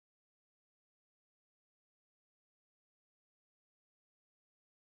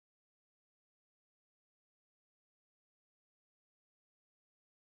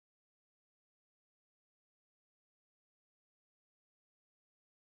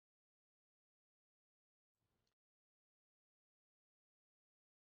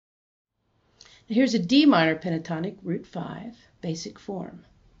Here's a D minor pentatonic, root 5, basic form.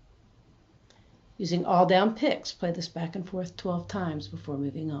 Using all down picks, play this back and forth 12 times before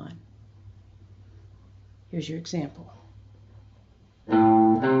moving on. Here's your example.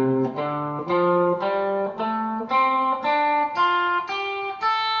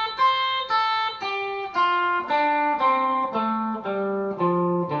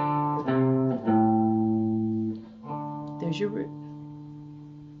 There's your root.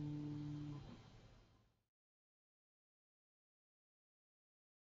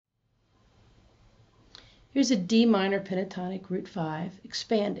 Here's a D minor pentatonic, root 5,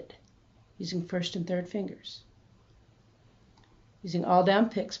 expanded, using first and third fingers. Using all down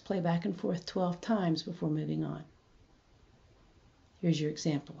picks, play back and forth 12 times before moving on. Here's your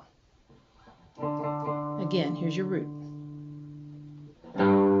example. Again, here's your root.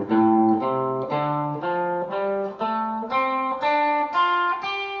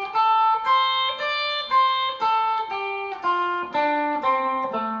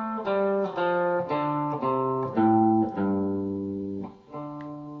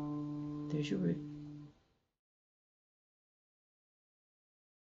 There's your root.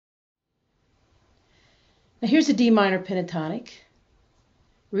 Now here's a D minor pentatonic,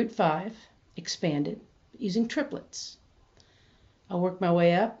 root 5, expanded, using triplets. I'll work my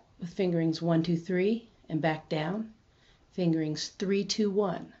way up with fingerings 1, 2, 3, and back down, fingerings 3, 2,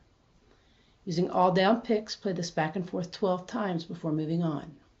 1. Using all down picks, play this back and forth 12 times before moving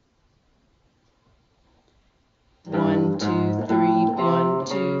on. 1, 2, 3, 1,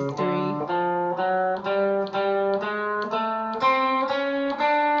 2, 3.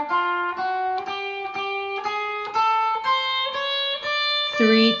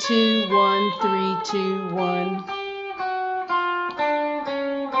 3, 2, 1, 3, 2, 1.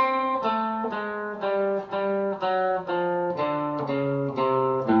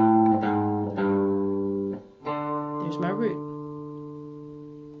 There's my root.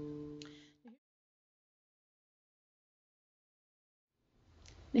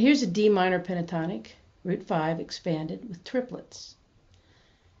 Now here's a D minor pentatonic, root 5, expanded with triplets.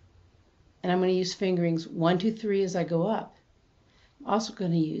 And I'm going to use fingerings 1, 2, 3 as I go up. I'm also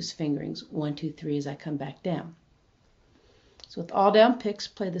going to use fingerings 1, 2, 3 as I come back down. So with all down picks,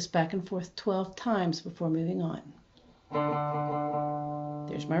 play this back and forth 12 times before moving on.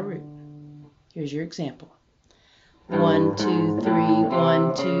 There's my root. Here's your example. 1, 2, 3,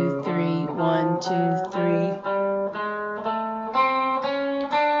 1, 2, 3, 1, 2, 3.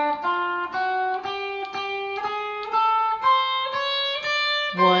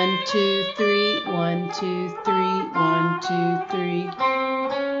 One, two, three, 1, 2, 3, 1, 2,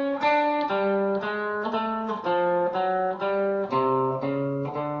 3.